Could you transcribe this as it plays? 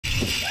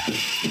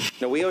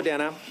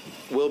Neufeld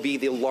will be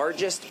the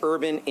largest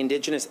urban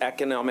Indigenous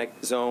economic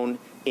zone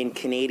in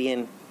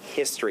Canadian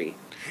history.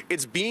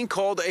 It's being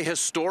called a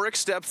historic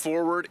step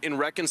forward in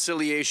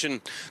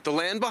reconciliation. The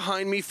land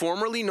behind me,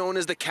 formerly known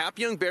as the Cap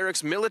Young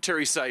Barracks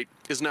military site,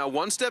 is now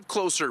one step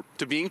closer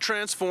to being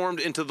transformed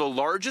into the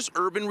largest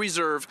urban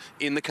reserve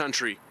in the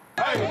country.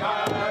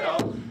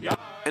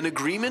 An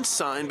agreement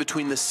signed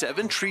between the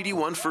 7 Treaty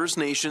 1 First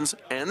Nations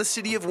and the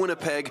City of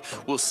Winnipeg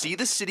will see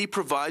the city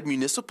provide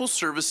municipal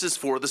services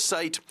for the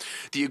site.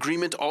 The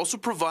agreement also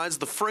provides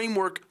the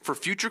framework for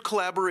future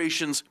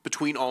collaborations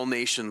between all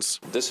nations.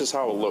 This is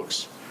how it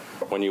looks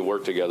when you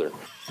work together.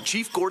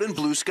 Chief Gordon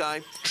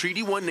Bluesky,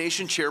 Treaty 1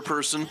 Nation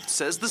chairperson,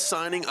 says the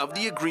signing of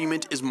the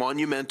agreement is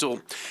monumental.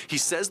 He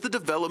says the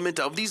development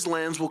of these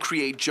lands will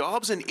create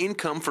jobs and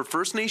income for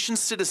First Nation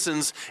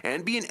citizens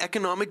and be an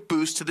economic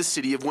boost to the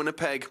City of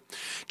Winnipeg.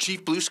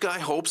 Chief Bluesky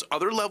hopes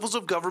other levels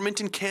of government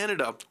in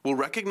Canada will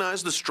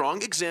recognize the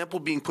strong example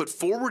being put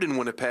forward in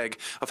Winnipeg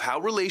of how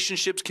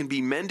relationships can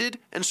be mended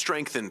and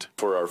strengthened.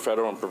 For our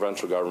federal and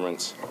provincial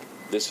governments,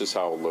 this is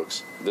how it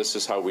looks. This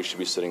is how we should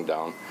be sitting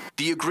down.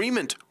 The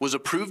agreement was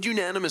approved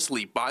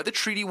unanimously by the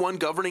Treaty 1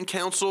 Governing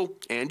Council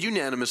and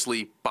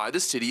unanimously by the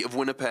City of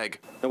Winnipeg.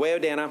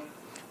 Neufeld,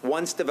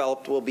 once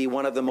developed, will be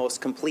one of the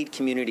most complete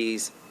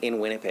communities in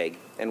Winnipeg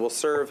and will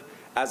serve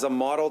as a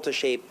model to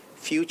shape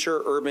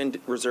future urban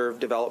reserve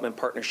development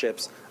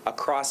partnerships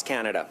across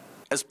Canada.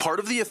 As part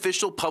of the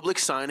official public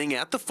signing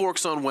at the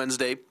Forks on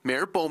Wednesday,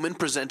 Mayor Bowman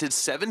presented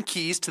 7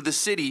 keys to the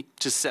city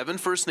to 7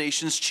 First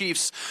Nations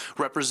chiefs,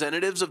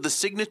 representatives of the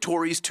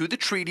signatories to the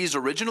treaties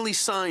originally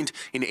signed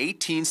in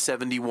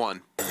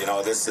 1871. You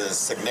know, this is a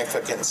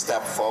significant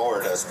step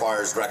forward as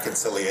far as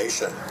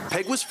reconciliation.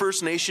 Peguis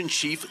First Nation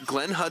Chief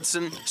Glenn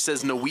Hudson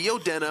says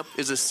Neufeld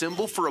is a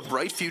symbol for a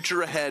bright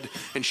future ahead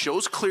and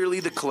shows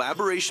clearly the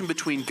collaboration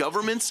between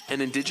governments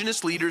and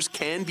Indigenous leaders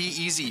can be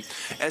easy.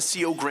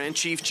 SCO Grand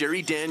Chief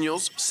Jerry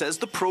Daniels says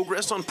the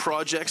progress on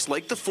projects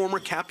like the former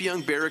Cap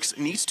Young Barracks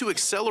needs to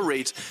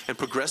accelerate and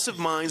progressive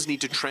minds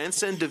need to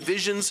transcend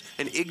divisions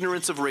and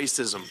ignorance of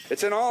racism.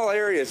 It's in all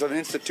areas of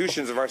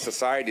institutions of our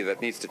society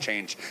that needs to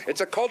change.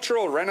 It's a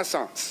cultural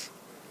renaissance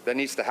that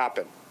needs to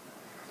happen,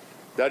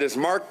 that is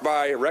marked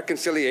by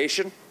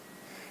reconciliation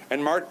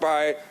and marked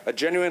by a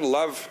genuine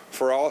love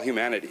for all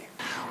humanity.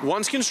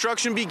 Once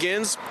construction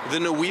begins, the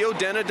Neufeld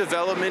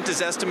development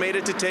is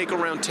estimated to take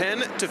around 10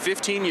 to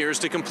 15 years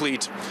to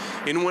complete.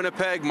 In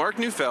Winnipeg, Mark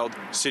Neufeld,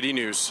 City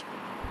News.